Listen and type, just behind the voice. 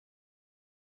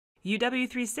UW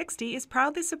 360 is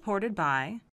proudly supported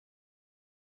by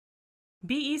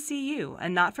BECU, a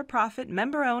not-for-profit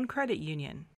member-owned credit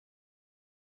union.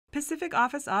 Pacific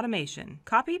Office Automation,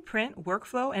 copy, print,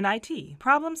 workflow, and IT.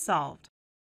 Problem solved.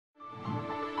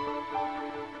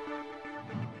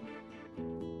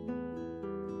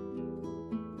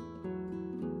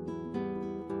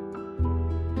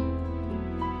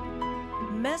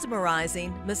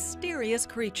 Mesmerizing, mysterious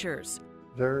creatures.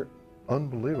 They're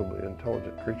unbelievably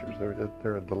intelligent creatures.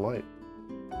 They're a delight.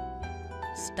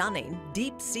 Stunning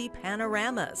deep-sea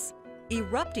panoramas.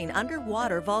 Erupting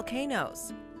underwater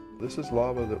volcanoes. This is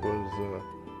lava that was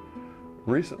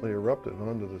recently erupted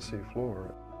onto the sea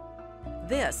floor.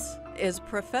 This is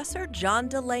Professor John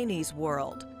Delaney's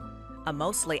world. A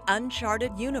mostly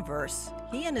uncharted universe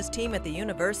he and his team at the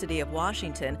University of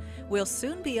Washington will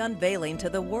soon be unveiling to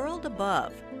the world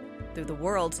above through the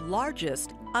world's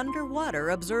largest underwater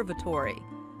observatory,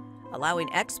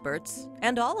 allowing experts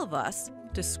and all of us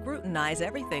to scrutinize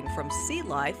everything from sea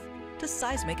life to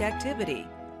seismic activity,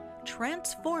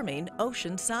 transforming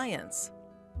ocean science.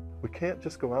 We can't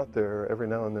just go out there every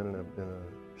now and then in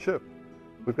a ship.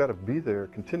 We've got to be there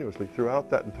continuously throughout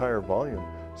that entire volume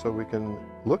so we can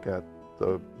look at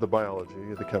the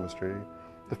biology, the chemistry,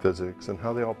 the physics, and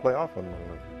how they all play off on one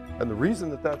another. And the reason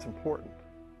that that's important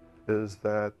is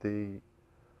that the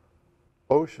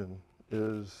ocean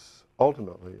is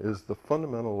ultimately the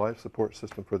fundamental life support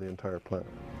system for the entire planet.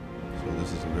 So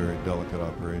this is a very delicate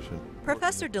operation.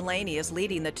 Professor Delaney is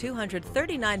leading the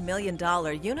 $239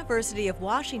 million University of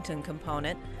Washington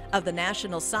component of the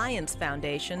National Science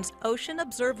Foundation's Ocean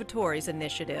Observatories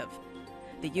Initiative.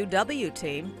 The UW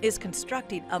team is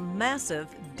constructing a massive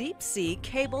deep-sea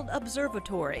cabled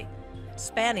observatory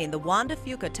spanning the Juan de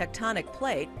Fuca tectonic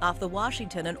plate off the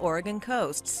Washington and Oregon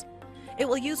coasts. It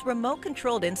will use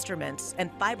remote-controlled instruments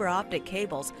and fiber optic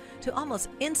cables to almost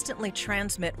instantly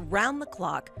transmit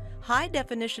round-the-clock,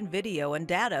 high-definition video and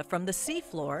data from the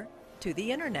seafloor to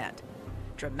the internet,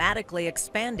 dramatically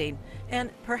expanding and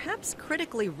perhaps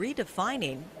critically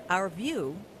redefining our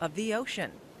view of the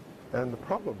ocean. And the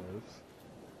problem is,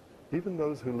 even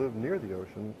those who live near the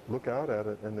ocean look out at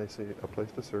it and they see a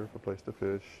place to surf, a place to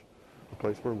fish, a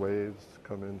place where waves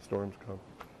come in, storms come.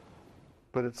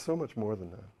 But it's so much more than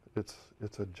that.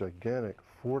 It's a gigantic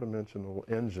four-dimensional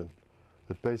engine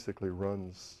that basically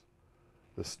runs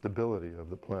the stability of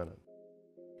the planet.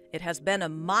 It has been a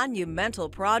monumental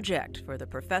project for the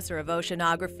Professor of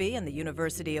Oceanography and the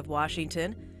University of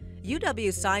Washington.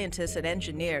 UW scientists and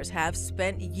engineers have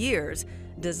spent years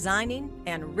designing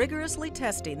and rigorously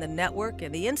testing the network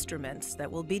and the instruments that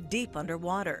will be deep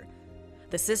underwater.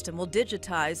 The system will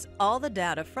digitize all the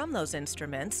data from those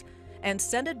instruments and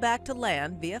send it back to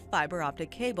land via fiber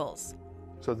optic cables.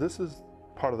 So this is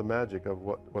part of the magic of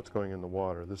what's going in the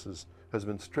water. This has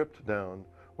been stripped down.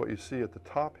 What you see at the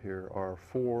top here are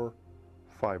 4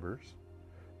 fibers,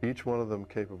 each one of them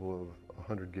capable of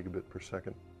 100 gigabit per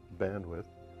second bandwidth.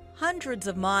 Hundreds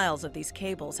of miles of these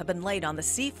cables have been laid on the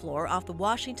seafloor off the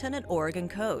Washington and Oregon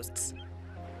coasts.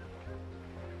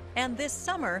 And this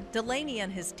summer, Delaney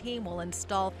and his team will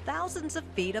install thousands of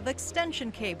feet of extension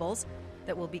cables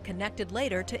that will be connected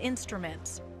later to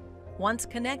instruments. Once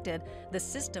connected, the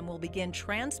system will begin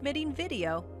transmitting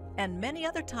video and many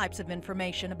other types of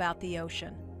information about the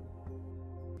ocean.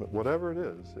 But whatever it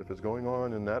is, if it's going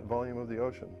on in that volume of the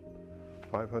ocean,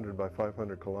 500 by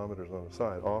 500 kilometers on the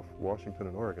side, off Washington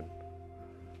and Oregon,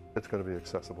 it's going to be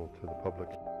accessible to the public.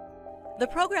 The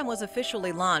program was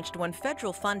officially launched when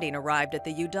federal funding arrived at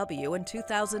the UW in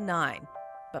 2009.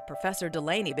 But Professor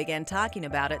Delaney began talking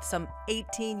about it some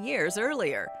 18 years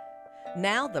earlier.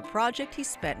 Now, the project he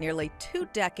spent nearly 2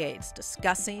 decades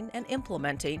discussing and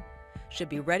implementing should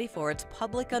be ready for its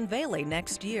public unveiling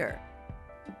next year.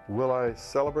 Will I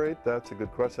celebrate? That's a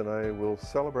good question. I will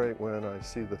celebrate when I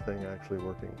see the thing actually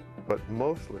working. But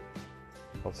mostly,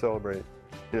 I'll celebrate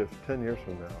if 10 years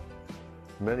from now,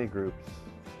 many groups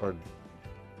are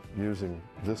using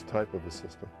this type of a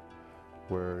system,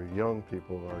 where young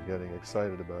people are getting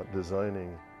excited about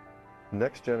designing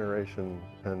next generation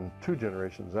and 2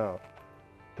 generations out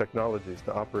technologies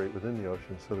to operate within the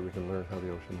ocean so that we can learn how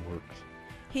the ocean works.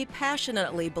 He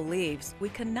passionately believes we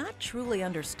cannot truly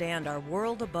understand our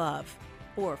world above,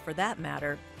 or for that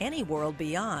matter, any world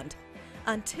beyond,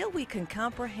 until we can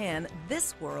comprehend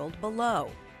this world below.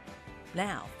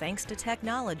 Now, thanks to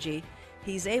technology,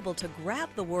 he's able to grab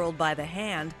the world by the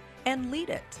hand and lead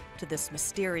it to this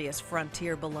mysterious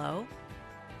frontier below,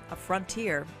 a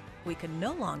frontier we can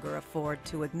no longer afford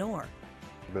to ignore.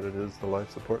 But it is the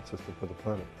life support system for the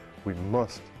planet. We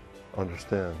must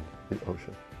understand the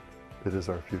ocean. It is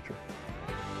our future.